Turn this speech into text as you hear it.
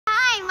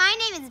My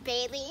name is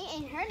Bailey,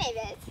 and her name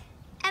is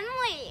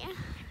Emily.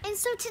 And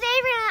so today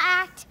we're going to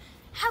act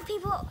how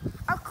people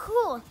are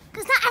cool.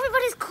 Because not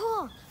everybody's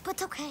cool, but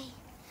it's okay.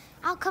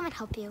 I'll come and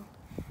help you.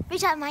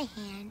 Reach out my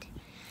hand.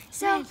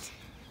 So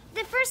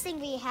the first thing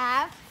we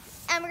have,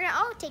 and we're going to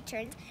all take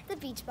turns, the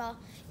beach ball.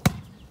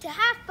 To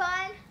have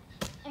fun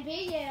and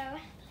be you.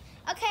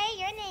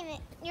 Okay,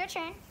 your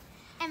turn.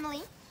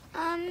 Emily.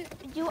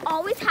 You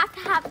always have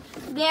to have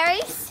very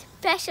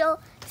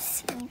special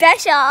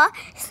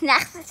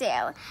snacks to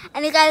do.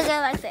 And you gotta go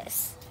like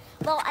this.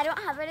 Well, I don't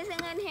have anything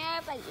in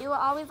here, but you will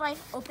always like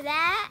open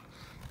that.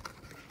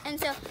 And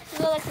so you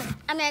go like this.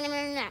 And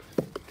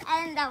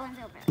that one's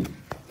open.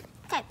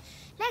 Okay,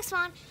 next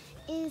one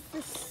is the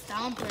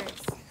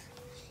stompers.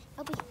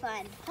 It'll be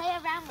fun. Play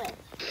around with.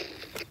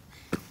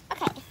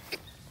 Okay.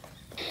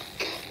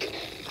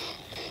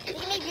 You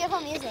can make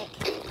beautiful music.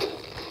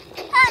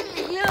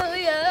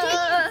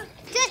 Hallelujah.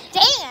 Just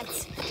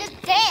dance.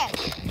 Just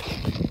dance.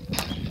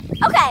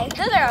 Okay,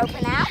 those are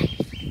open now.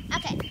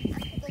 Okay,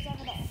 goes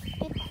over there.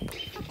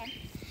 Okay.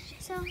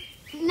 So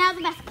now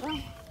the basketball.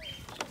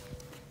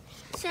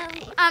 So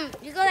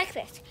you go like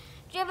this.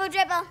 Dribble,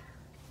 dribble.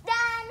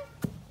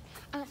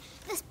 Done.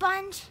 The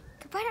sponge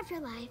could brighten up your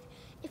life.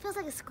 It feels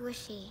like a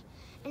squishy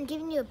and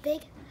giving you a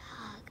big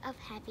hug of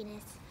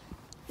happiness.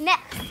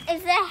 Next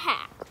is the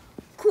hat.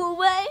 Cool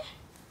way,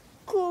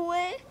 cool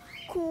way,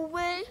 cool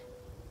way,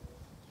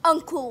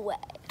 uncool way.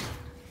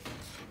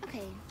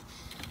 Okay.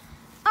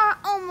 Our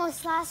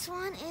almost last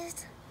one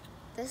is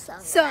the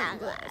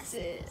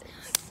sunglasses.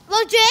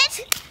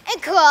 Legit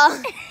and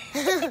cool.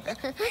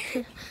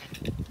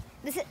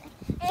 This is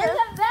the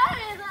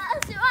very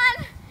last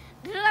one.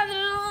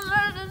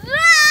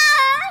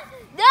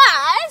 the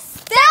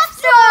step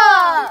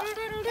stool.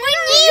 When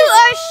you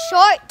are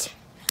short.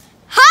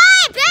 Hi,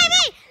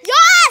 baby.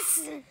 Yes.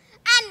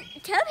 And 2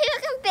 people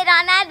can fit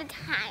on at a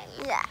time.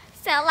 Yeah.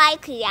 So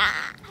like,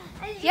 yeah.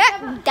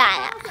 You're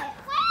done.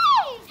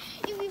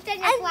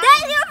 And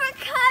thank you for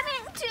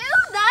coming to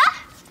the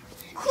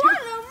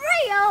Corner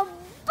Real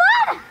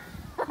Bottom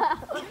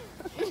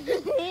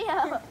video.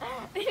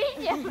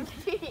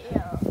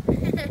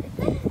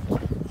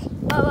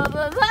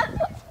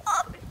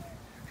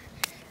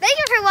 Thank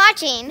you for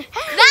watching.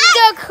 That's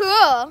so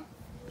cool.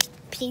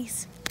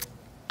 Peace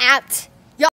out.